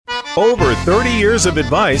Over 30 years of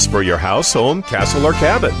advice for your house, home, castle, or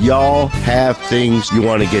cabin. Y'all have things you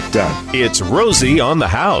want to get done. It's Rosie on the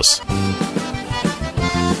House.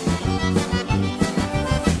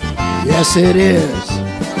 Yes, it is.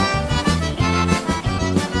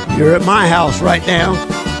 You're at my house right now.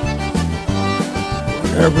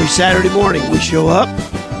 Every Saturday morning we show up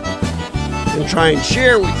and try and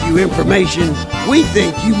share with you information we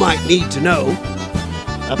think you might need to know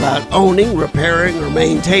about owning, repairing, or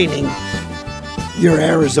maintaining your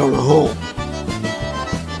Arizona home.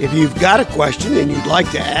 If you've got a question and you'd like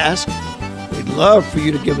to ask, we'd love for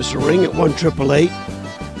you to give us a ring at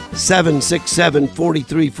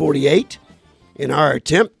 1-888-767-4348. In our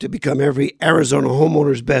attempt to become every Arizona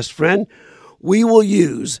homeowner's best friend, we will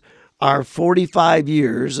use our 45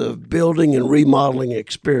 years of building and remodeling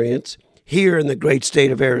experience here in the great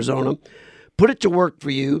state of Arizona, put it to work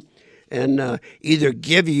for you, and either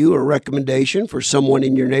give you a recommendation for someone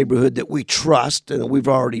in your neighborhood that we trust and that we've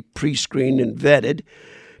already pre-screened and vetted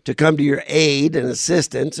to come to your aid and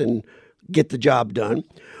assistance and get the job done.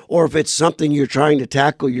 Or if it's something you're trying to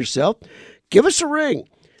tackle yourself, give us a ring.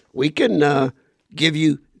 We can give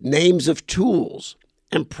you names of tools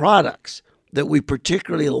and products that we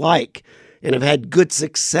particularly like and have had good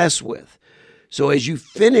success with. So as you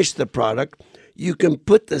finish the product, you can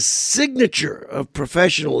put the signature of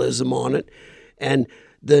professionalism on it, and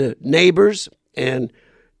the neighbors and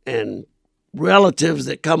relatives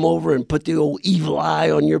that come over and put the old evil eye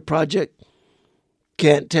on your project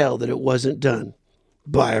can't tell that it wasn't done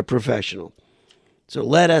by a professional. So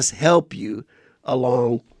let us help you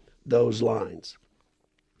along those lines.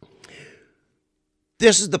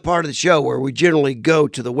 This is the part of the show where we generally go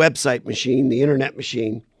to the website machine, the internet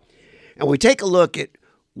machine, and we take a look at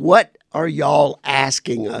what are y'all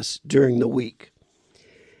asking us during the week.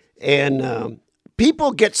 And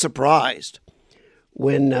people get surprised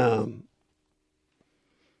when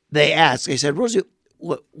they ask. They said, Rosie,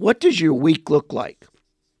 what does your week look like?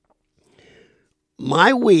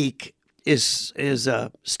 My week is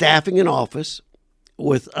staffing an office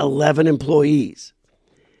with 11 employees.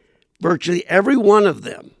 Virtually every one of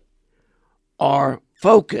them are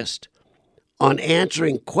focused on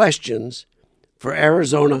answering questions for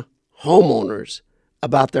Arizona homeowners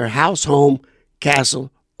about their house, home,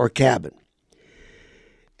 castle, or cabin.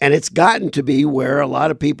 And it's gotten to be where a lot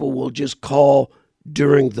of people will just call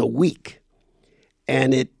during the week,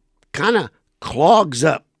 and it kind of clogs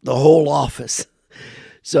up the whole office.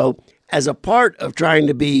 So as a part of trying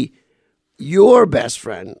to be your best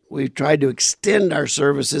friend, we've tried to extend our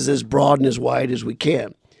services as broad and as wide as we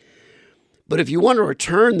can. But if you want to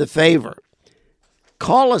return the favor,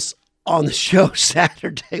 call us on the show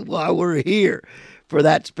Saturday while we're here for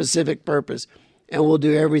that specific purpose, and we'll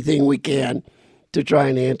do everything we can to try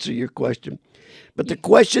and answer your question. But the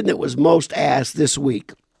question that was most asked this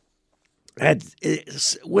week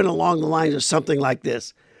went along the lines of something like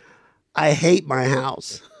this: I hate my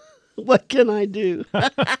house. What can I do?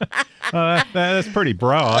 That's pretty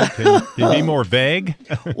broad. Can you be more vague?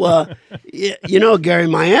 Well, Gary,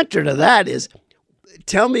 my answer to that is,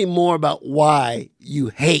 tell me more about why you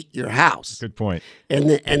hate your house. Good point.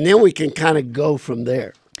 And then we can kind of go from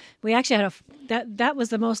there. We actually had that was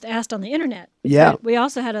the most asked on the internet. Yeah. But we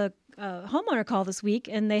also had a homeowner call this week,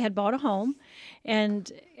 and they had bought a home, and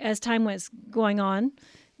as time was going on,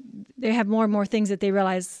 they have more and more things that they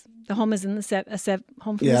realize the home is in the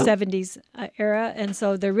home from the 70s era, and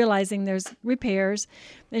so they're realizing there's repairs.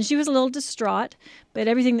 And she was a little distraught, but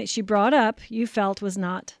everything that she brought up, you felt was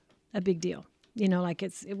not a big deal. Like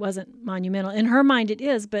it wasn't monumental. In her mind, it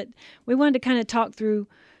is, but we wanted to kind of talk through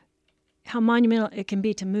how monumental it can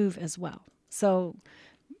be to move as well. So,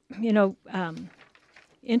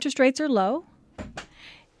 interest rates are low,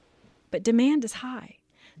 but demand is high.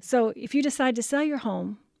 So if you decide to sell your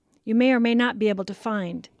home, you may or may not be able to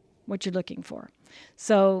find what you're looking for.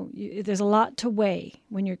 So there's a lot to weigh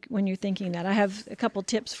when you're thinking that. I have a couple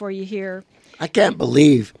tips for you here. I can't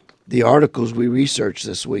believe the articles we researched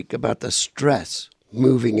this week about the stress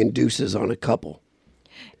moving induces on a couple.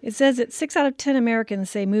 It says that 6 out of 10 Americans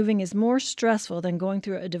say moving is more stressful than going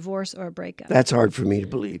through a divorce or a breakup. That's hard for me to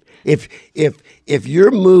believe. If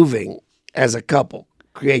you're moving as a couple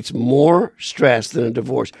creates more stress than a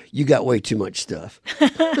divorce, you got way too much stuff.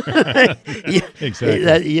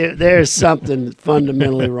 Exactly. There's something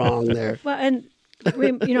fundamentally wrong there. Well, and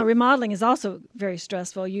remodeling is also very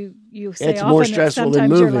stressful. You say it's often more that stressful than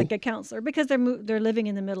sometimes you're moving. like a counselor because they're living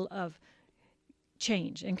in the middle of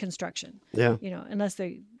change and construction. Yeah. Unless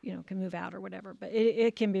they can move out or whatever, but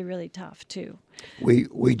it can be really tough too.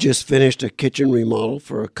 We just finished a kitchen remodel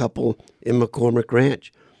for a couple in McCormick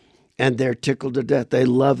Ranch. and they're tickled to death. They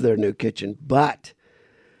love their new kitchen. But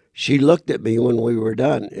she looked at me when we were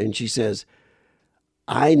done, and she says,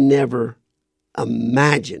 I never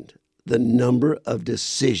imagined the number of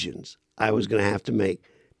decisions I was going to have to make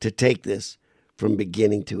to take this from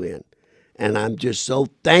beginning to end. And I'm just so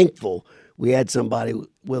thankful we had somebody with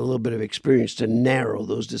a little bit of experience to narrow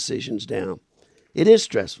those decisions down. It is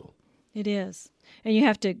stressful. It is. And you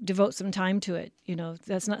have to devote some time to it. You know,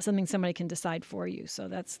 that's not something somebody can decide for you. So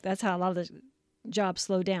that's how a lot of the jobs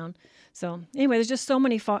slow down. So anyway, there's just so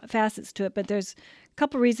many facets to it, but there's a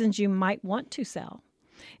couple reasons you might want to sell.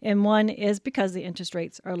 And one is because the interest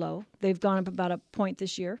rates are low. They've gone up about a point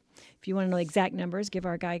this year. If you want to know exact numbers, give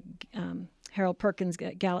our guy Harold Perkins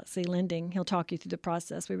at Galaxy Lending. He'll talk you through the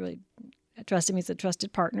process. We really trust him. He's a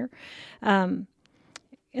trusted partner. And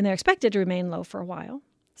they're expected to remain low for a while.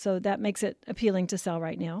 So that makes it appealing to sell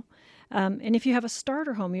right now. And if you have a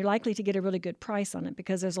starter home, you're likely to get a really good price on it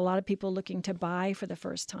because there's a lot of people looking to buy for the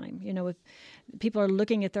first time. You know, people are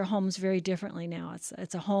looking at their homes very differently now.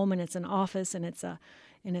 It's a home and it's an office and it's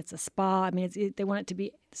a spa. I mean, they want it to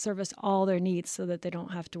be service all their needs so that they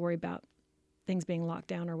don't have to worry about things being locked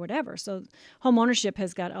down or whatever. So home ownership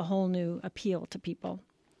has got a whole new appeal to people.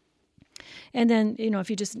 And then, you know,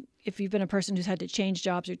 if you've been a person who's had to change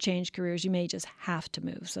jobs or change careers, you may just have to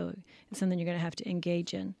move. So it's something you're going to have to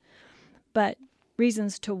engage in. But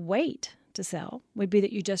reasons to wait to sell would be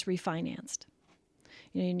that you just refinanced.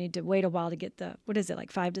 You know, you need to wait a while to get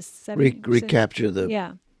like 5 to 7 recapture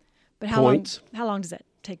the But points. How long does that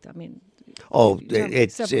take? I mean,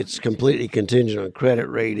 it's completely contingent on credit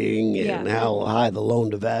rating and how high the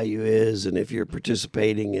loan to value is, and if you're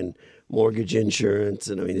participating in mortgage insurance,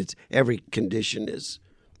 and I mean, it's every condition is.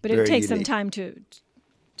 But it takes some time to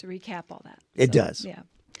recap all that. It does. Yeah,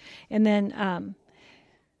 and then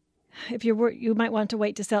if you might want to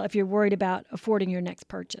wait to sell if you're worried about affording your next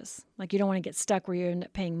purchase. Like you don't want to get stuck where you end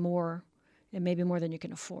up paying more, and maybe more than you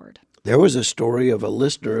can afford. There was a story of a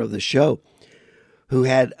listener of the show who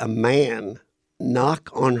had a man knock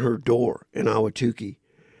on her door in Ahwatukee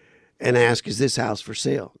and ask, is this house for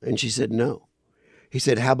sale? And she said, no. He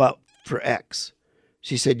said, how about for X?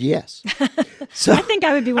 She said, yes. So I think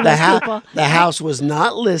I would be one of those people. The house was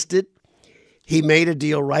not listed. He made a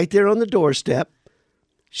deal right there on the doorstep.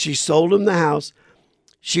 She sold him the house.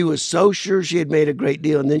 She was so sure she had made a great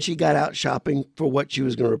deal. And then she got out shopping for what she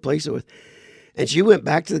was going to replace it with. And she went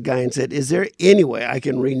back to the guy and said, is there any way I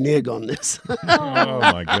can renege on this? Oh,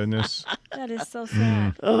 my goodness. That is so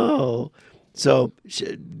sad. Oh, so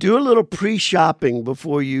do a little pre-shopping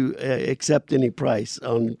before you accept any price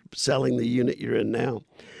on selling the unit you're in now.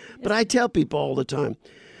 But I tell people all the time,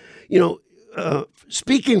 you know,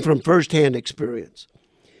 speaking from firsthand experience,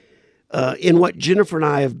 in what Jennifer and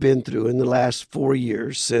I have been through in the last 4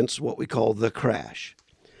 years since what we call the crash,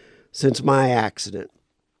 since my accident,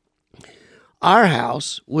 our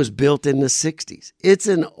house was built in the 60s. It's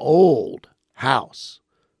an old house.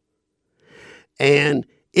 And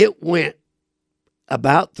it went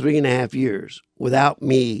about 3.5 years without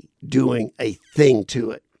me doing a thing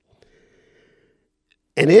to it.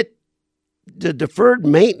 And the deferred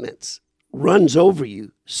maintenance runs over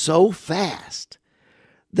you so fast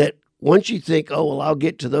that once you think, oh, well, I'll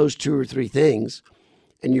get to those 2 or 3 things,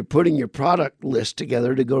 and you're putting your product list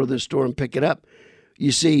together to go to the store and pick it up,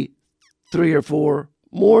 you see 3 or 4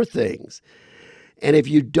 more things. And if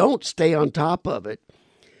you don't stay on top of it,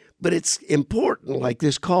 but it's important, like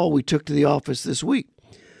this call we took to the office this week.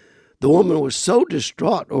 The woman was so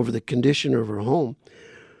distraught over the condition of her home,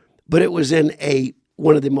 but it was in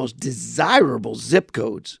one of the most desirable zip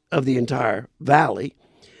codes of the entire valley.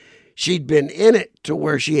 She'd been in it to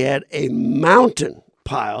where she had a mountain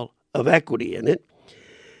pile of equity in it.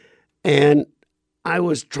 And I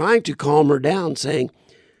was trying to calm her down, saying,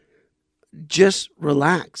 just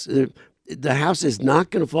relax. The house is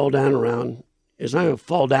not going to fall down it's not going to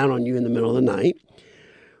fall down on you in the middle of the night.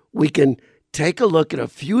 We can take a look at a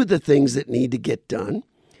few of the things that need to get done,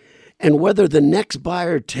 and whether the next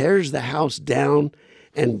buyer tears the house down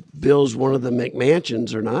and builds one of the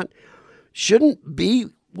McMansions or not shouldn't be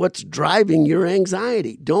what's driving your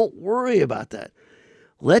anxiety. Don't worry about that.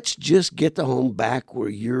 Let's just get the home back where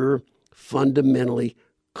you're fundamentally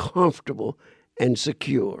comfortable and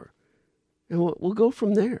secure. And we'll go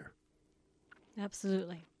from there.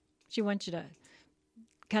 Absolutely. She wants you to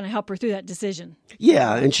kind of help her through that decision.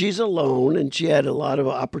 Yeah, and she's alone, and she had a lot of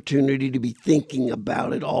opportunity to be thinking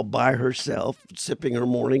about it all by herself, sipping her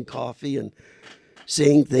morning coffee and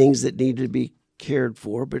seeing things that needed to be cared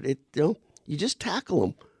for. But you just tackle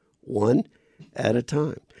them one at a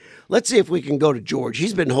time. Let's see if we can go to George.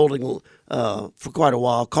 He's been holding for quite a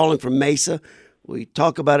while, calling from Mesa. We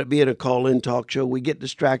talk about it being a call-in talk show. We get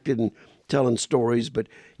distracted and telling stories, but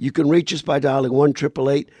you can reach us by dialing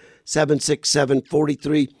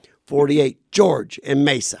 1-888-767-4348. George in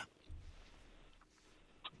Mesa.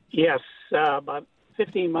 Yes, about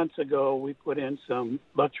 15 months ago, we put in some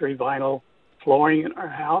luxury vinyl flooring in our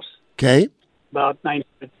house, Okay. about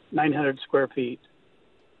 900 square feet.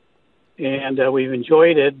 And we've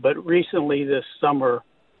enjoyed it, but recently this summer,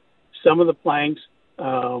 some of the planks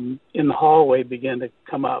in the hallway began to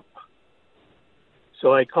come up.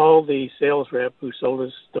 So I called the sales rep who sold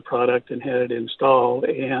us the product and had it installed,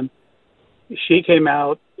 and she came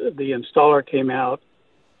out, the installer came out,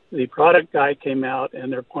 the product guy came out,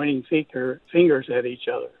 and they're pointing fingers at each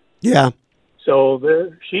other. Yeah.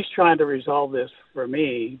 So she's trying to resolve this for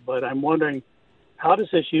me, but I'm wondering, how does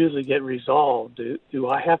this usually get resolved? Do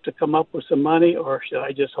I have to come up with some money, or should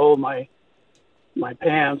I just hold my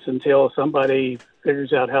pants until somebody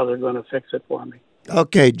figures out how they're going to fix it for me?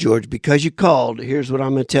 Okay, George, because you called, here's what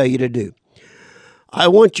I'm going to tell you to do. I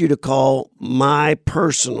want you to call my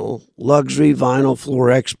personal luxury vinyl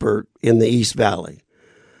floor expert in the East Valley,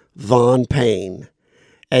 Vaughn Payne,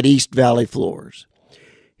 at East Valley Floors.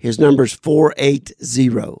 His number is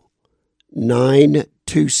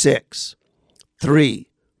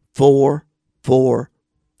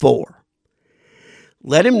 480-926-3444.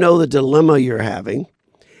 Let him know the dilemma you're having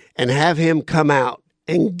and have him come out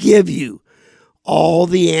and give you all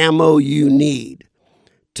the ammo you need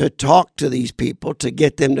to talk to these people to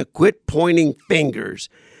get them to quit pointing fingers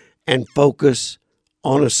and focus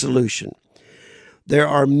on a solution. There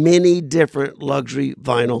are many different luxury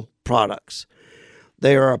vinyl products.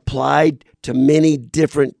 They are applied to many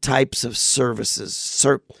different types of surfaces.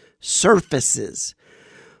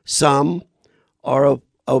 Some are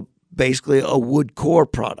basically a wood core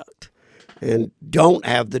product and don't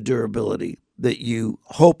have the durability that you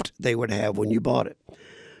hoped they would have when you bought it.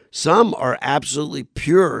 Some are absolutely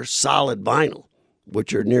pure solid vinyl,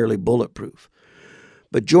 which are nearly bulletproof.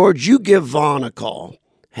 But George, you give Vaughn a call.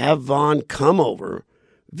 Have Vaughn come over,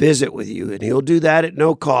 visit with you, and he'll do that at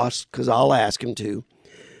no cost because I'll ask him to.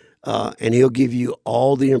 And he'll give you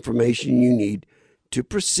all the information you need to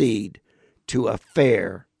proceed to a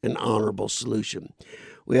fair and honorable solution.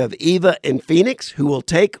 We have Eva in Phoenix, who will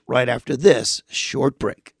take right after this short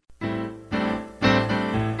break.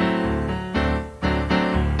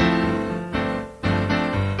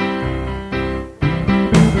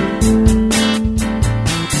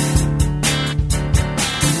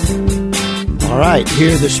 All right,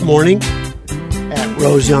 here this morning at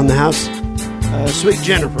Rosie on the House. Sweet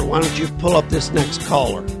Jennifer, why don't you pull up this next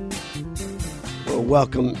caller? We'll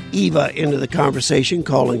welcome Eva into the conversation,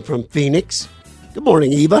 calling from Phoenix. Good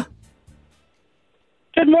morning, Eva.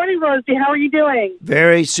 Good morning, Rosie. How are you doing?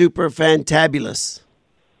 Very super fantabulous.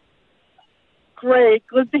 Great.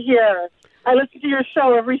 Good to hear. I listen to your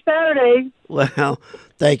show every Saturday. Well,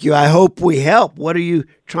 thank you. I hope we help. What are you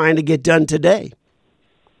trying to get done today?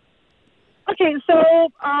 Okay, so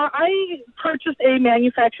I purchased a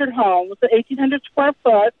manufactured home with 1,800 square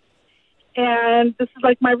foot, and this is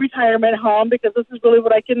like my retirement home because this is really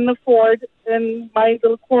what I can afford in my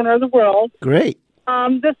little corner of the world. Great.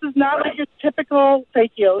 This is not like your typical,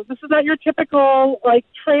 thank you, this is not your typical like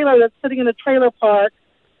trailer that's sitting in a trailer park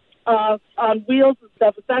on wheels and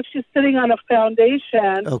stuff. It's actually sitting on a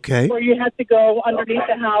foundation where you have to go underneath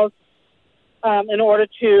the house in order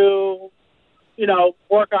to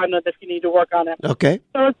work on it if you need to work on it. Okay.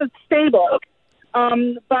 So it's stable.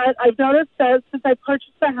 But I've noticed that since I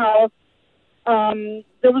purchased the house,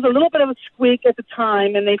 there was a little bit of a squeak at the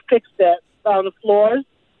time, and they fixed it on the floors.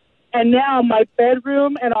 And now my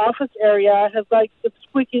bedroom and office area has it's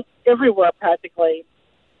squeaking everywhere practically.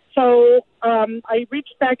 So I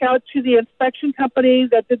reached back out to the inspection company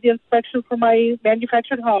that did the inspection for my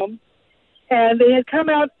manufactured home, and they had come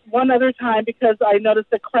out one other time because I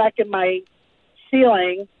noticed a crack in my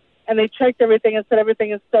ceiling, and they checked everything and said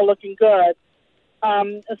everything is still looking good.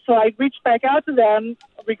 So I reached back out to them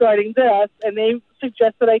regarding this, and they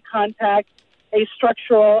suggested I contact a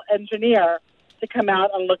structural engineer to come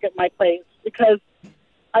out and look at my place because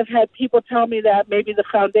I've had people tell me that maybe the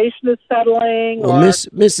foundation is settling. Well, Miss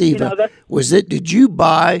Eva, did you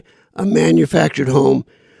buy a manufactured home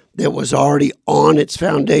that was already on its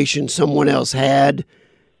foundation someone else had?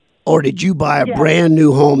 Or did you buy a brand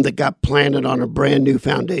new home that got planted on a brand new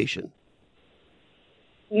foundation?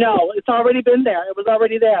 No, it's already been there. It was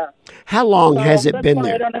already there. How long has it been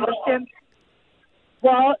there? I don't understand.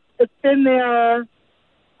 Well, it's been there,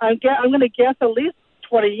 I'm going to guess at least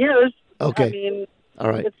 20 years. Okay. I mean,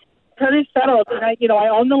 all right. It's pretty settled. And I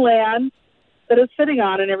own the land. that it's sitting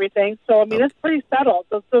on and everything. So, I mean, it's pretty settled.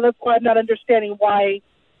 So that's why I'm not understanding why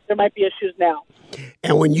there might be issues now.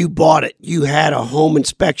 And when you bought it, you had a home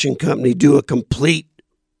inspection company do a complete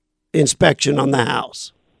inspection on the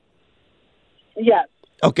house. Yes.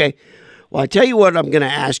 Okay. Well, I tell you what I'm going to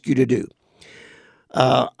ask you to do.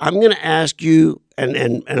 I'm going to ask you,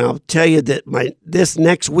 and I'll tell you that this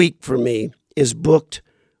next week for me is booked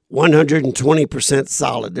 120%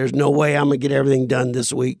 solid. There's no way I'm going to get everything done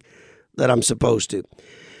this week that I'm supposed to.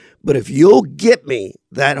 But if you'll get me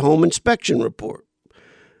that home inspection report,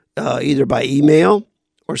 either by email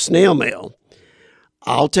or snail mail,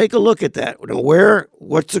 I'll take a look at that. Now,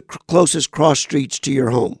 what's the closest cross streets to your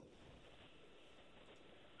home?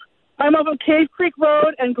 I'm up on Cave Creek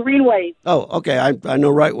Road and Greenway. Oh, okay. I know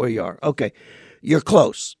right where you are. Okay. You're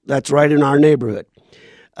close. That's right in our neighborhood.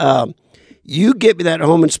 You get me that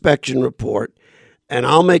home inspection report, and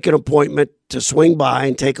I'll make an appointment to swing by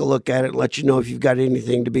and take a look at it and let you know if you've got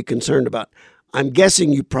anything to be concerned about. I'm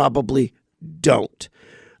guessing you probably don't,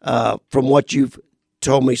 from what you've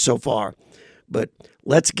told me so far. But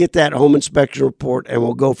let's get that home inspection report, and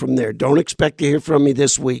we'll go from there. Don't expect to hear from me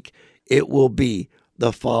this week. It will be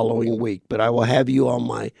the following week, but I will have you on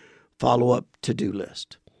my follow-up to-do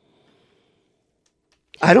list.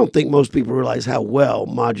 I don't think most people realize how well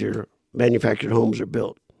modular manufactured homes are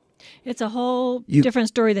built. It's a whole different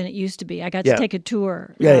story than it used to be. I got to take a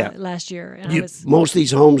tour last year. And most of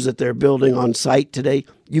these homes that they're building on site today,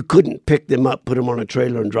 you couldn't pick them up, put them on a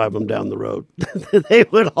trailer, and drive them down the road. They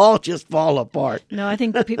would all just fall apart. No, I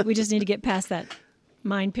think we just need to get past that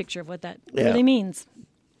mind picture of what that really means.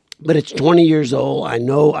 But it's 20 years old. I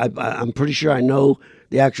know. I'm pretty sure I know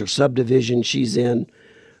the actual subdivision she's in.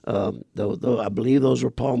 Though I believe those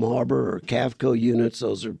are Palm Harbor or Cavco units.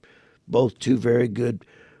 Those are both two very good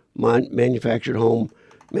manufactured home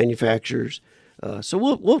manufacturers. So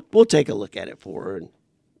we'll take a look at it for her and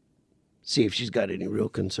see if she's got any real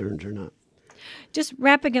concerns or not. Just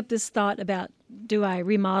wrapping up this thought about, do I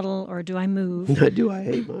remodel or do I move? Do I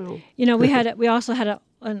hate my home? You know, we also had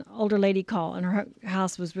an older lady call, and her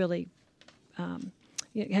house was really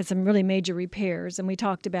had some really major repairs, and we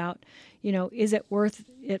talked about, is it worth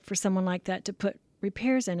it for someone like that to put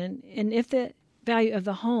repairs in, and if the value of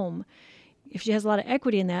the home, if she has a lot of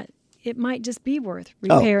equity in that, it might just be worth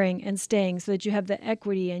repairing and staying, so that you have the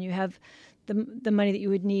equity and you have the money that you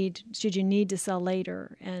would need should you need to sell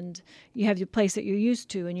later, and you have your place that you're used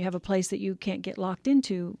to, and you have a place that you can't get locked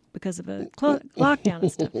into because of a lockdown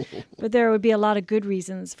and stuff. But there would be a lot of good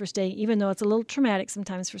reasons for staying, even though it's a little traumatic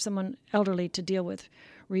sometimes for someone elderly to deal with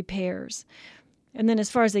repairs. And then as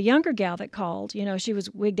far as the younger gal that called, she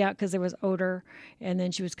was wigged out because there was odor, and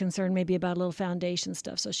then she was concerned maybe about a little foundation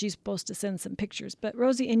stuff. So she's supposed to send some pictures. But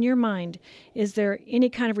Rosie, in your mind, is there any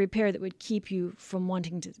kind of repair that would keep you from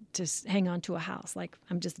wanting to hang on to a house? Like,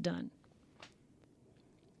 I'm just done.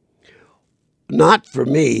 Not for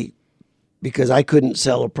me, because I couldn't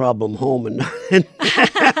sell a problem home and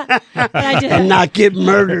not get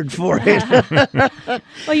murdered for it.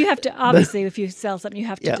 Well, you have to, obviously, if you sell something, you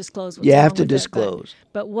have to disclose what's wrong with it. You have to disclose.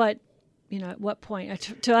 But what, at what point?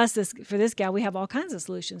 To us, for this gal, we have all kinds of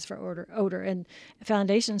solutions for odor, and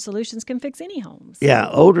foundation solutions can fix any homes. Yeah,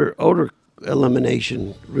 odor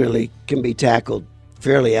elimination really can be tackled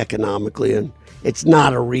fairly economically, and it's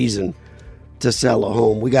not a reason to sell a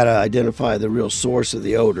home. We got to identify the real source of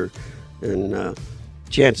the odor. And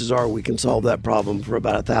chances are we can solve that problem for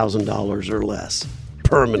about $1,000 or less,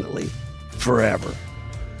 permanently, forever.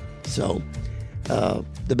 So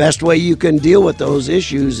the best way you can deal with those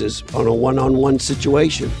issues is on a one-on-one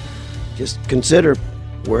situation. Just consider,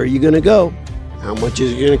 where are you going to go? How much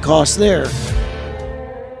is it going to cost there?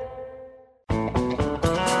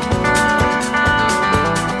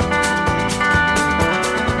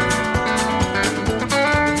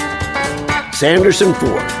 Sanderson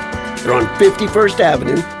Ford. They're on 51st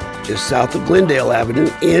Avenue, just south of Glendale Avenue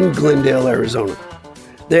in Glendale, Arizona.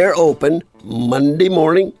 They're open Monday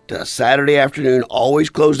morning to Saturday afternoon, always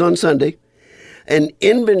closed on Sunday. An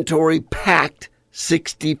inventory packed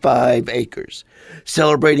 65 acres,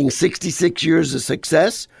 celebrating 66 years of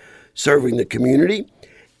success, serving the community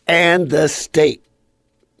and the state.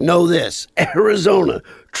 Know this, Arizona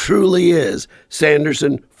truly is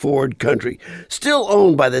Sanderson Ford country, still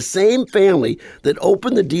owned by the same family that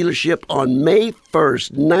opened the dealership on May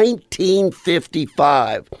 1st,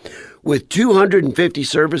 1955, with 250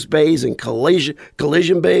 service bays and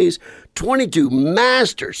collision bays, 22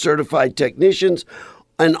 master certified technicians,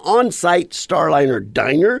 an on-site Starliner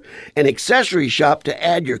diner, an accessory shop to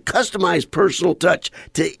add your customized personal touch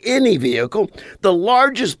to any vehicle, the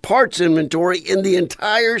largest parts inventory in the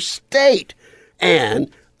entire state, and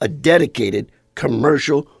a dedicated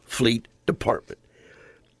commercial fleet department,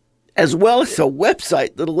 as well as a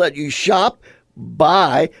website that'll let you shop,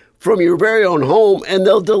 buy from your very own home, and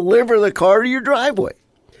they'll deliver the car to your driveway.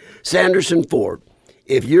 Sanderson Ford.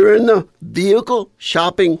 If you're in the vehicle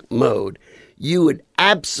shopping mode, you would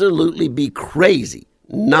absolutely be crazy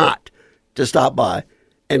not to stop by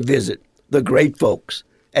and visit the great folks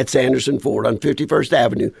at Sanderson Ford on 51st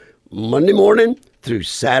Avenue, Monday morning through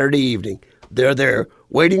Saturday evening. They're there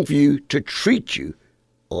waiting for you to treat you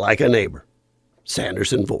like a neighbor.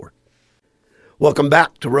 Sanderson Ford. Welcome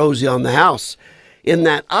back to Rosie on the House. In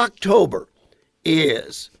that October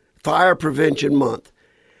is Fire Prevention Month.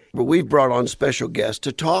 We've brought on special guests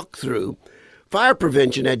to talk through fire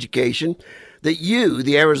prevention education that you,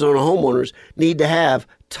 the Arizona homeowners, need to have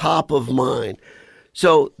top of mind.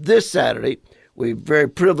 So this Saturday, we're very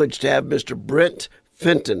privileged to have Mr. Brent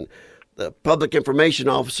Fenton, the Public Information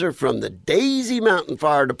Officer from the Daisy Mountain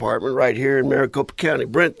Fire Department right here in Maricopa County.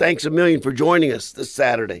 Brent, thanks a million for joining us this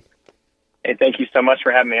Saturday. Hey, thank you so much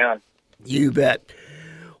for having me on. You bet.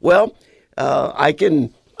 Well, I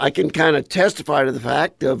can kind of testify to the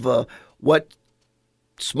fact of what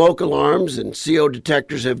smoke alarms and CO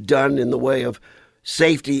detectors have done in the way of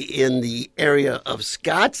safety in the area of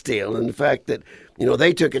Scottsdale, and the fact that,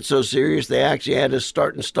 they took it so serious they actually had to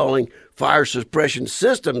start installing fire suppression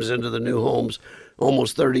systems into the new homes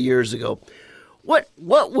almost 30 years ago. What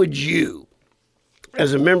would you,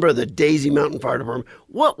 as a member of the Daisy Mountain Fire Department,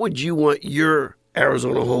 what would you want your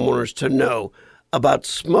Arizona homeowners to know about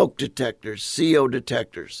smoke detectors, CO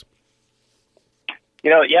detectors?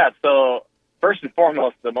 So first and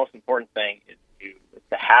foremost, the most important thing is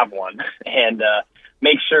to have one and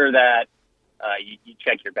make sure that you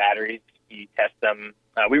check your batteries, you test them.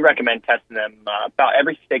 We recommend testing them about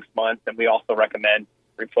every 6 months, and we also recommend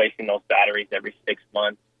replacing those batteries every 6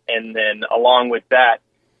 months. And then along with that,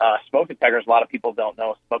 smoke detectors, a lot of people don't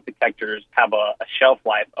know, smoke detectors have a shelf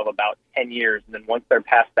life of about 10 years. And then once they're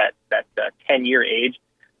past that 10-year age,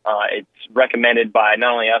 it's recommended by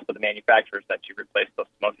not only us, but the manufacturers that you replace those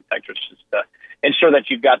smoke detectors just to ensure that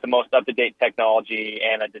you've got the most up-to-date technology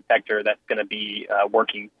and a detector that's going to be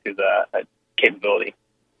working to the capability.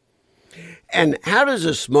 And how does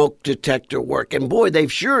a smoke detector work? And boy,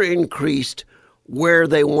 they've sure increased where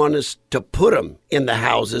they want us to put them in the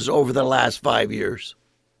houses over the last 5 years.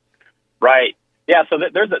 Right. Yeah. So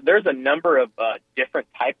there's a number of different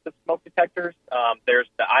types of smoke detectors. There's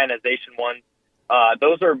the ionization ones.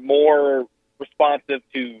 Those are more responsive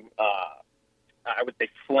to, I would say,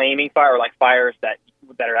 flaming fire, or like fires that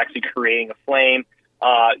are actually creating a flame.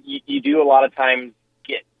 You do a lot of times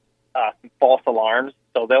get some false alarms.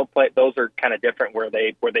 So those are kind of different where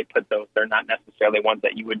they put those. They're not necessarily ones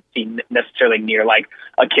that you would see necessarily near like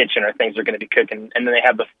a kitchen or things are going to be cooking. And then they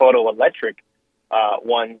have the photoelectric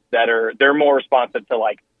ones they're more responsive to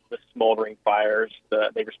like the smoldering fires.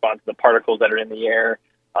 They respond to the particles that are in the air,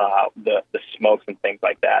 the smokes and things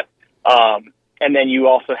like that. And then you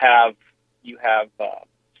also have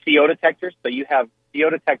CO detectors. So you have CO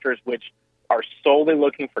detectors which are solely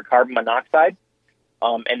looking for carbon monoxide.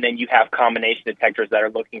 And then you have combination detectors that are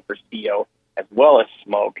looking for CO as well as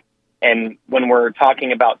smoke. And when we're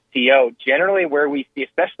talking about CO, generally where we see,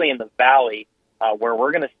 especially in the valley, where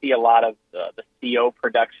we're going to see a lot of the CO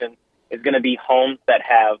production is going to be homes that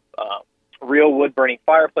have real wood-burning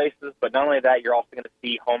fireplaces. But not only that, you're also going to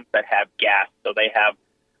see homes that have gas. So they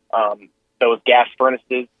have those gas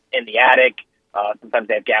furnaces in the attic. Sometimes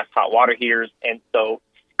they have gas hot water heaters. And so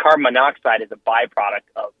carbon monoxide is a byproduct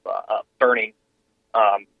of burning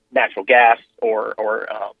natural gas or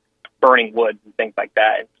burning wood and things like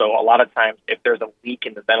that. And so a lot of times if there's a leak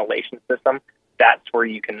in the ventilation system, that's where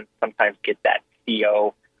you can sometimes get that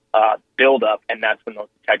CO buildup, and that's when those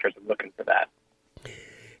detectors are looking for that.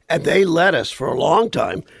 And they let us, for a long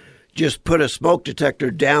time, just put a smoke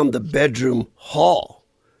detector down the bedroom hall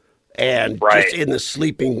and just in the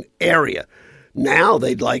sleeping area. Now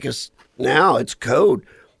they'd like us, now it's code.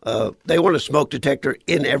 They want a smoke detector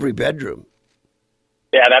in every bedroom.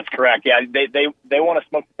 Yeah, that's correct. Yeah, they want a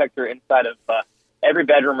smoke detector inside of every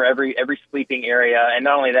bedroom or every sleeping area. And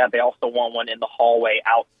not only that, they also want one in the hallway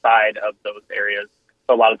outside of those areas.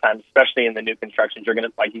 So a lot of times, especially in the new constructions, you're going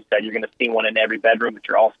to, like you said, you're going to see one in every bedroom, but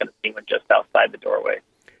you're also going to see one just outside the doorway.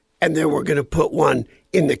 And then we're going to put one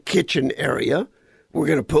in the kitchen area. We're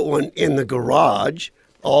going to put one in the garage,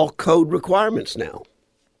 all code requirements now.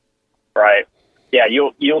 Right. Yeah,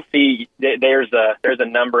 you'll see there's a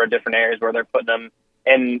number of different areas where they're putting them.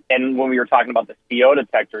 And when we were talking about the CO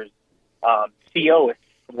detectors, CO is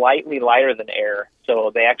slightly lighter than air.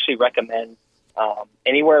 So they actually recommend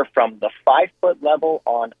anywhere from the 5-foot level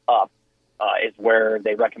on up is where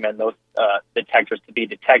they recommend those detectors to be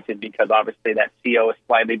detected, because obviously that CO is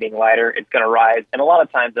slightly being lighter. It's going to rise. And a lot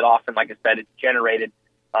of times it often, like I said, it's generated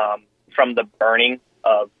from the burning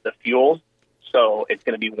of the fuels. So it's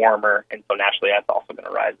going to be warmer. And so naturally that's also going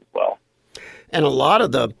to rise as well. And a lot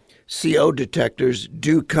of the CO detectors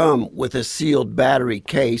do come with a sealed battery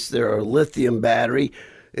case. They're a lithium battery.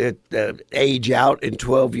 It age out in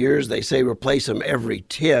 12 years. They say replace them every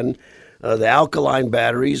 10. The alkaline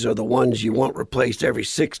batteries are the ones you want replaced every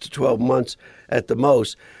 6 to 12 months at the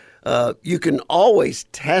most. You can always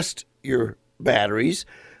test your batteries,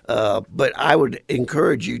 but I would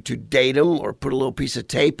encourage you to date them or put a little piece of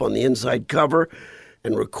tape on the inside cover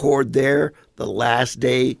and record there the last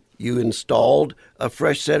day you installed a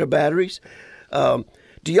fresh set of batteries. Do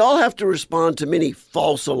y'all have to respond to many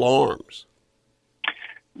false alarms?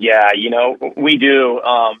 Yeah, we do.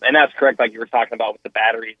 And that's correct. Like you were talking about with the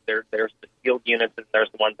batteries, there's the sealed units and there's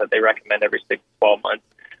the ones that they recommend every 6 to 12 months.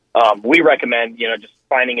 We recommend, just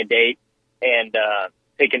finding a date and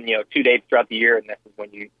picking, 2 dates throughout the year. And this is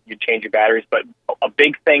when you change your batteries. But a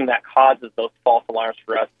big thing that causes those false alarms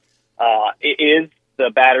for us is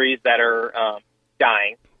the batteries that are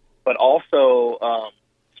dying, but also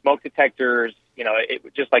smoke detectors,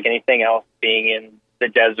 just like anything else, being in the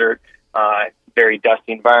desert, very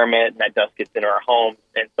dusty environment, and that dust gets into our homes,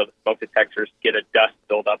 and so the smoke detectors get a dust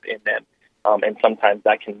buildup in them, and sometimes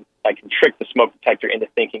that can trick the smoke detector into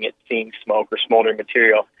thinking it's seeing smoke or smoldering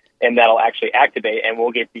material, and that'll actually activate, and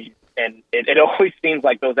we'll get these. And it always seems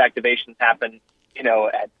like those activations happen,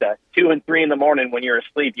 at 2 and 3 in the morning when you're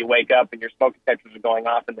asleep. You wake up and your smoke detectors are going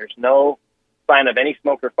off, and there's no sign of any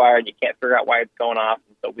smoke or fire, and you can't figure out why it's going off.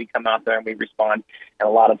 And so we come out there and we respond, and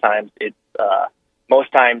a lot of times it's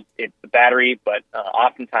most times it's the battery, but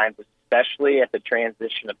oftentimes, especially at the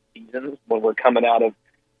transition of seasons, when we're coming out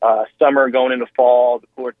of summer, going into fall, the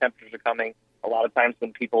cooler temperatures are coming. A lot of times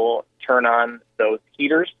when people turn on those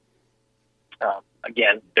heaters,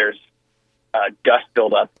 again, there's dust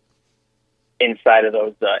buildup inside of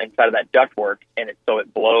that ductwork, and so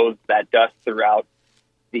it blows that dust throughout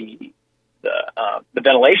the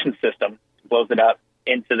ventilation system, blows it up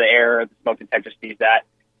into the air. The smoke detector sees that,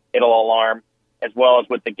 it'll alarm. As well as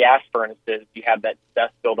with the gas furnaces, you have that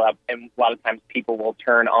dust build up, and a lot of times people will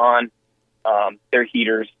turn on their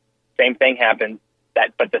heaters. Same thing happens.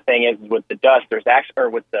 But the thing is, with the dust, with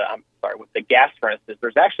the gas furnaces,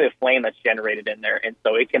 there's actually a flame that's generated in there, and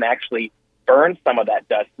so it can actually burn some of that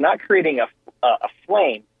dust, not creating a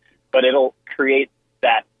flame, but it'll create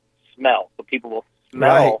that smell. So people will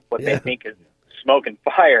smell what they think is smoke and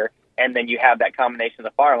fire. And then you have that combination of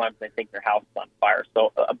the fire alarms, and they think their house is on fire.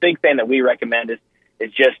 So a big thing that we recommend is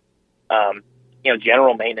just,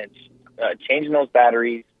 general maintenance, changing those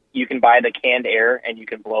batteries. You can buy the canned air, and you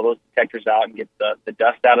can blow those detectors out and get the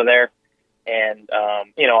dust out of there. And,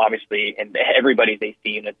 obviously, and everybody's AC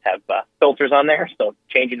units have filters on there. So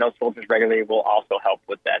changing those filters regularly will also help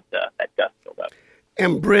with that dust buildup.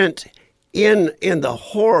 And Brent, in the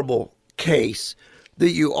horrible case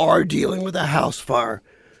that you are dealing with a house fire,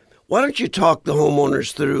 why don't you talk the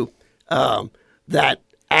homeowners through that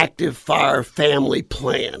active fire family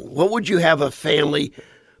plan? What would you have a family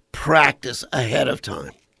practice ahead of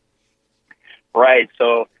time? Right.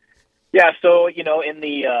 So, in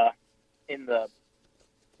the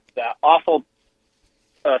awful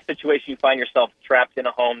situation you find yourself trapped in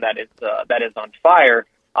a home that is on fire,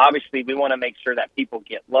 obviously we want to make sure that people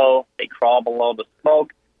get low, they crawl below the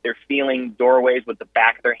smoke. They're feeling doorways with the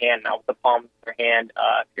back of their hand, not with the palm of their hand.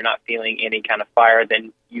 If you're not feeling any kind of fire,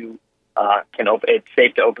 then you can open. It's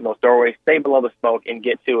safe to open those doorways, stay below the smoke, and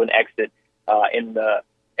get to an exit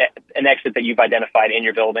an exit that you've identified in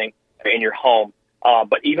your building or in your home.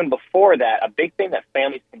 But even before that, a big thing that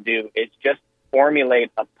families can do is just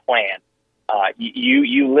formulate a plan.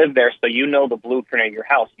 You live there, so you know the blueprint of your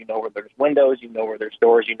house. You know where there's windows, you know where there's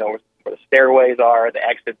doors, you know where the stairways are, the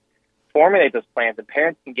exits. Formulate those plans, and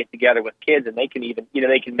parents can get together with kids, and they can even,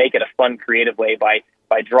 they can make it a fun, creative way by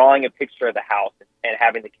drawing a picture of the house and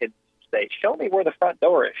having the kids say, "Show me where the front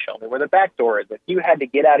door is. Show me where the back door is. If you had to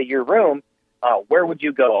get out of your room, where would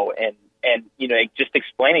you go?" And just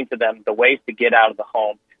explaining to them the ways to get out of the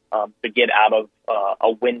home, to get out of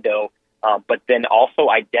a window, but then also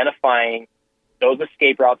identifying those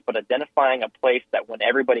escape routes, but identifying a place that when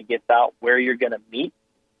everybody gets out, where you're going to meet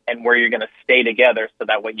and where you're going to stay together, so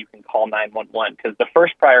that way you can call 911. Because the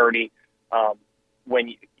first priority,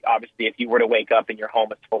 obviously, if you were to wake up and your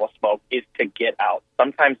home is full of smoke, is to get out.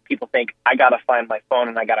 Sometimes people think, I got to find my phone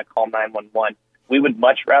and I got to call 911. We would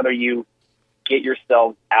much rather you get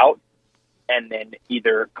yourselves out and then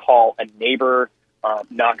either call a neighbor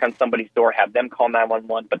knock on somebody's door, have them call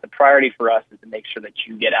 911. But the priority for us is to make sure that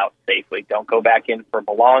you get out safely. Don't go back in for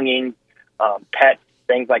belongings, pets,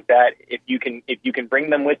 things like that. If you can bring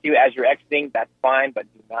them with you as you're exiting, that's fine. But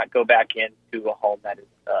do not go back into a home that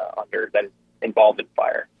is involved in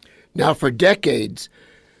fire. Now, for decades,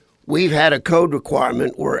 we've had a code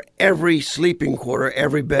requirement where every sleeping quarter,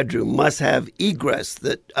 every bedroom must have egress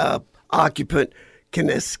that occupant can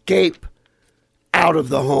escape out of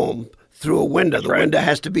the home through a window. The window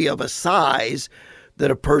has to be of a size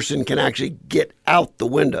that a person can actually get out the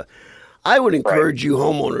window. I would encourage you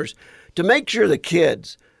homeowners to make sure the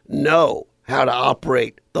kids know how to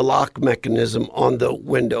operate the lock mechanism on the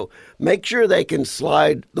window. Make sure they can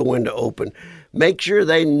slide the window open. Make sure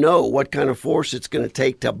they know what kind of force it's going to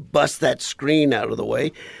take to bust that screen out of the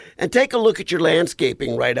way. And take a look at your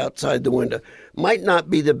landscaping right outside the window. Might not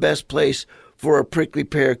be the best place for a prickly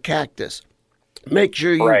pear cactus. Make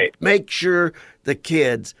sure the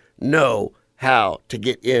kids know how to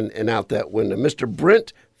get in and out that window. Mr.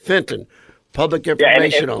 Brent Fenton, Public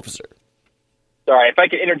Information Officer. Sorry, if I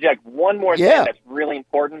could interject one more thing that's really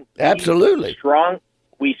important. Absolutely.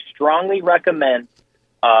 We strongly recommend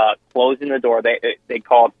closing the door. They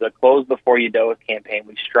call it the Close Before You Doze campaign.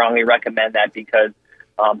 We strongly recommend that because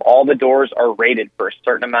all the doors are rated for a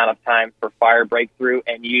certain amount of time for fire breakthrough,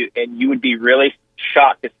 and you would be really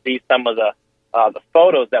shocked to see some of the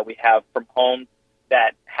photos that we have from homes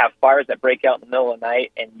that have fires that break out in the middle of the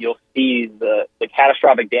night, and you'll see the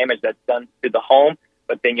catastrophic damage that's done to the home,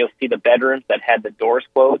 but then you'll see the bedrooms that had the doors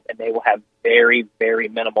closed, and they will have very, very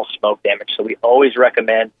minimal smoke damage. So we always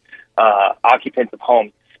recommend occupants of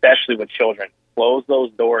homes, especially with children, close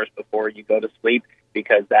those doors before you go to sleep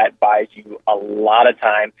because that buys you a lot of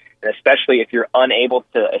time, and especially if you're unable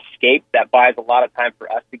to escape, that buys a lot of time for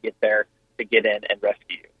us to get there, to get in and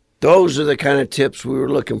rescue you. Those are the kind of tips we were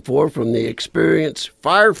looking for from the experienced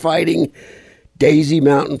firefighting Daisy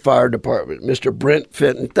Mountain Fire Department. Mr. Brent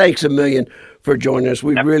Fenton, thanks a million for joining us.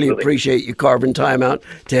 We really appreciate you carving time out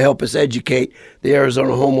to help us educate the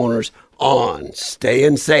Arizona homeowners on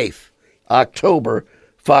staying safe. October,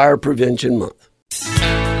 Fire Prevention Month.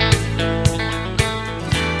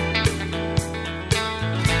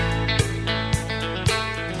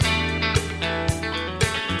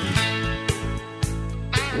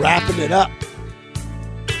 Wrapping it up.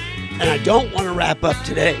 And I don't want to wrap up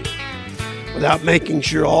today without making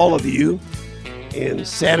sure all of you in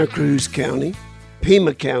Santa Cruz County,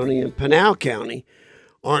 Pima County, and Pinal County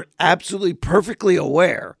aren't absolutely perfectly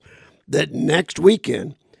aware that next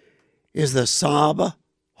weekend is the Saba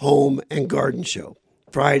Home and Garden Show.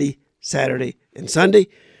 Friday, Saturday, and Sunday.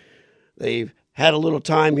 They've had a little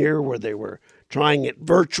time here where they were trying it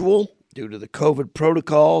virtual due to the COVID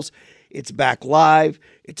protocols. It's back live.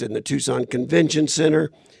 It's in the Tucson Convention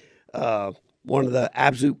Center. One of the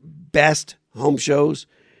absolute best home shows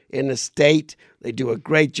in the state. They do a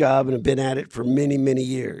great job and have been at it for many, many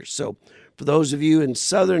years. So for those of you in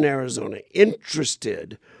Southern Arizona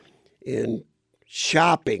interested in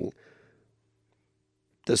shopping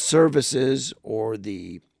the services or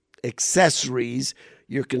the accessories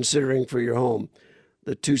you're considering for your home,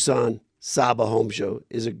 the Tucson Saba Home Show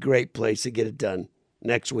is a great place to get it done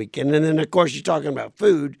next weekend. And then, of course, you're talking about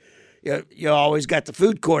food. You always got the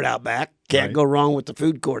food court out back. Can't go wrong with the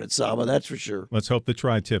food court at Saba, that's for sure. Let's hope the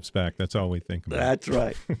tri-tip's back. That's all we think about. That's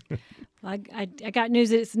right. Well, I got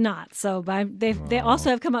news that it's not. So they also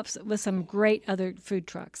have come up with some great other food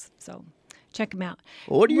trucks. So check them out.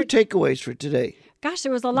 Well, what are your takeaways for today? Gosh,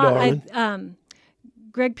 there was a lot. Darling?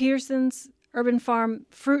 Greg Peterson's Urban Farm,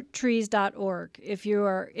 fruittrees.org. If you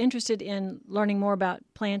are interested in learning more about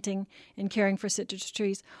planting and caring for citrus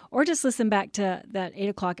trees, or just listen back to that 8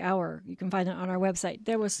 o'clock hour, you can find it on our website.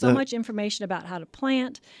 There was so much information about how to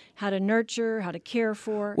plant, how to nurture, how to care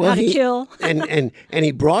for, how to kill. and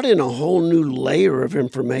he brought in a whole new layer of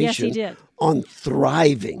information Yes, he did. on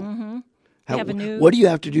thriving. Mm-hmm. What do you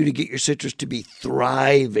have to do to get your citrus to be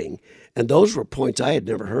thriving? And those were points I had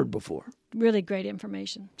never heard before. Really great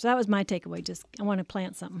information. So that was my takeaway. Just I want to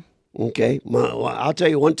plant something. Okay. Well, I'll tell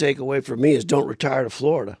you one takeaway for me is don't retire to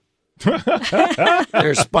Florida.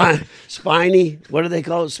 There's spiny, what do they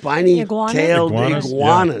call it? Spiny-tailed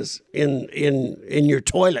iguanas in your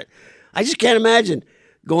toilet. I just can't imagine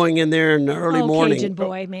going in there in the early morning. Cajun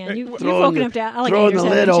boy, man. You've woken up to alligators, throwing the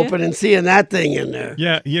lid open and seeing that thing in there.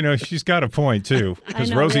 Yeah, she's got a point, too.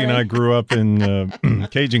 Because Rosie and I grew up in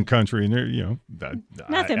Cajun country, and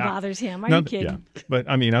nothing bothers him. Are you kidding? Yeah. But,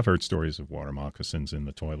 I've heard stories of water moccasins in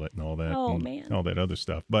the toilet and all that. Oh, man. All that other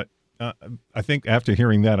stuff. But I think after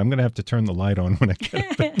hearing that, I'm going to have to turn the light on when I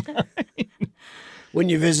get up. When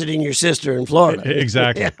you're visiting your sister in Florida.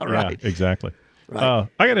 Exactly. Yeah, right. Yeah, exactly. Right.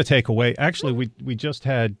 I got to take away. Actually, we just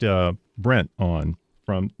had Brent on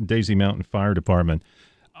from Daisy Mountain Fire Department.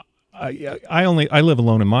 I live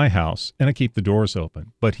alone in my house, and I keep the doors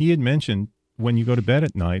open. But he had mentioned when you go to bed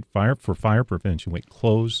at night, for fire prevention,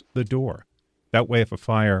 close the door. That way, if a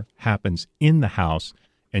fire happens in the house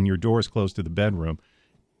and your door is closed to the bedroom,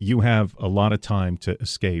 you have a lot of time to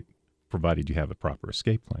escape, provided you have a proper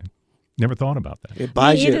escape plan. Never thought about that. It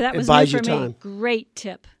buys you, that was it buys new you for me. time. Great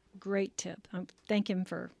tip. Thank him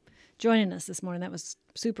for joining us this morning. That was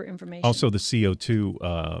super information. Also, the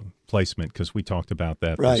CO2 placement, because we talked about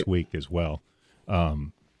that this week as well.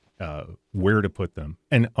 Where to put them,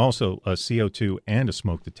 and also a CO2 and a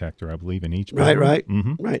smoke detector, I believe, in each bedroom. Right.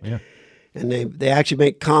 Mm-hmm. Right. Yeah. And they actually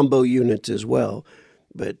make combo units as well.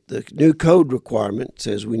 But the new code requirement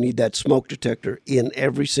says we need that smoke detector in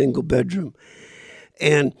every single bedroom.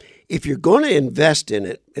 And if you're going to invest in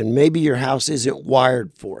it, and maybe your house isn't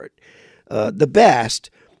wired for it, the best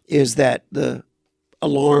is that the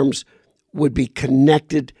alarms would be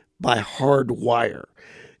connected by hard wire.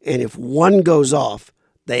 And if one goes off,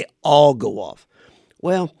 they all go off.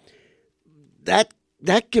 Well, that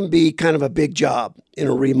can be kind of a big job in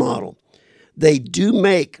a remodel. They do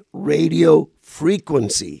make radio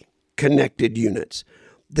frequency connected units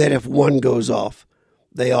that if one goes off,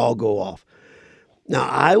 they all go off. Now,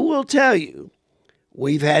 I will tell you,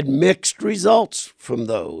 we've had mixed results from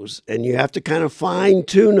those, and you have to kind of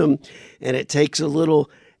fine-tune them, and it takes a little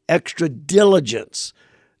extra diligence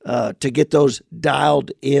to get those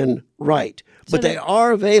dialed in right. But they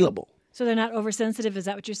are available. So they're not oversensitive? Is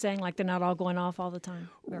that what you're saying? Like they're not all going off all the time?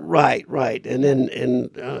 Right. And then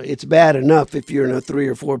it's bad enough if you're in a 3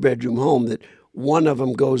 or 4 bedroom home that one of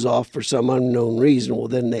them goes off for some unknown reason. Well,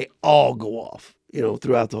 then they all go off,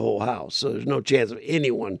 throughout the whole house. So there's no chance of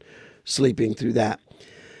anyone sleeping through that.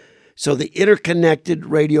 So the interconnected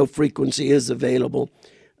radio frequency is available.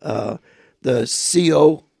 The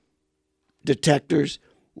CO detectors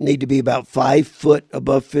need to be about 5 foot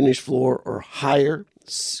above finished floor or higher.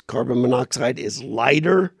 Carbon monoxide is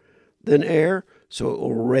lighter than air, so it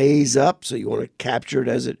will raise up. So you want to capture it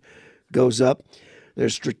as it goes up.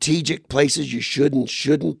 There's strategic places you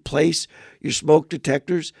shouldn't place your smoke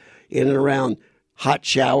detectors, in and around hot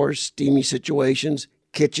showers, steamy situations,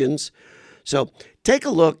 kitchens. So take a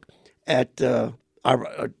look at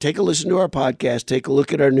take a listen to our podcast. Take a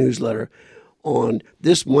look at our newsletter.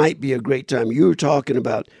 This might be a great time. You were talking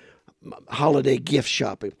about holiday gift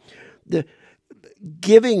shopping.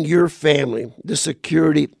 Giving your family the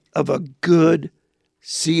security of a good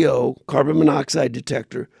CO, carbon monoxide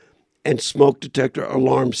detector, and smoke detector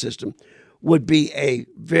alarm system would be a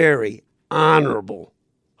very honorable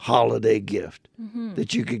holiday gift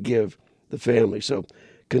that you could give the family. So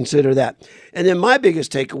consider that. And then my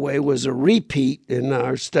biggest takeaway was a repeat in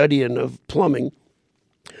our studying of plumbing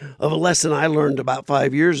of a lesson I learned about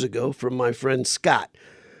 5 years ago from my friend Scott.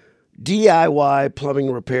 DIY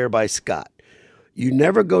Plumbing Repair by Scott. You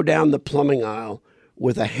never go down the plumbing aisle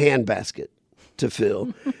with a handbasket to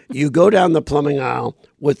fill. You go down the plumbing aisle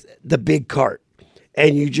with the big cart,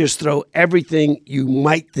 and you just throw everything you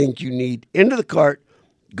might think you need into the cart,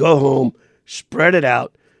 go home, spread it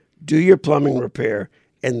out, do your plumbing repair,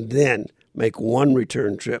 and then make one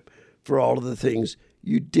return trip for all of the things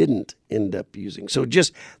you didn't end up using. So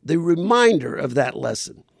just the reminder of that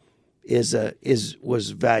lesson was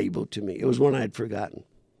valuable to me. It was one I had forgotten.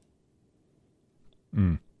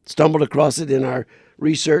 Stumbled across it in our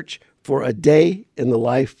research for a day in the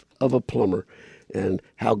life of a plumber, and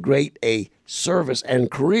how great a service and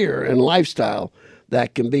career and lifestyle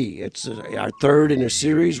that can be. It's our third in a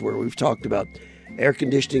series where we've talked about air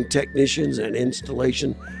conditioning technicians and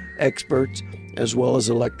installation experts, as well as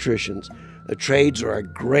electricians. The trades are a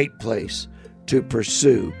great place to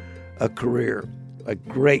pursue a career, a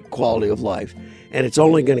great quality of life, and it's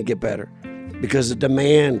only going to get better because the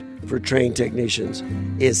demand for trained technicians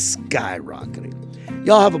is skyrocketing.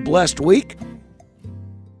 Y'all have a blessed week.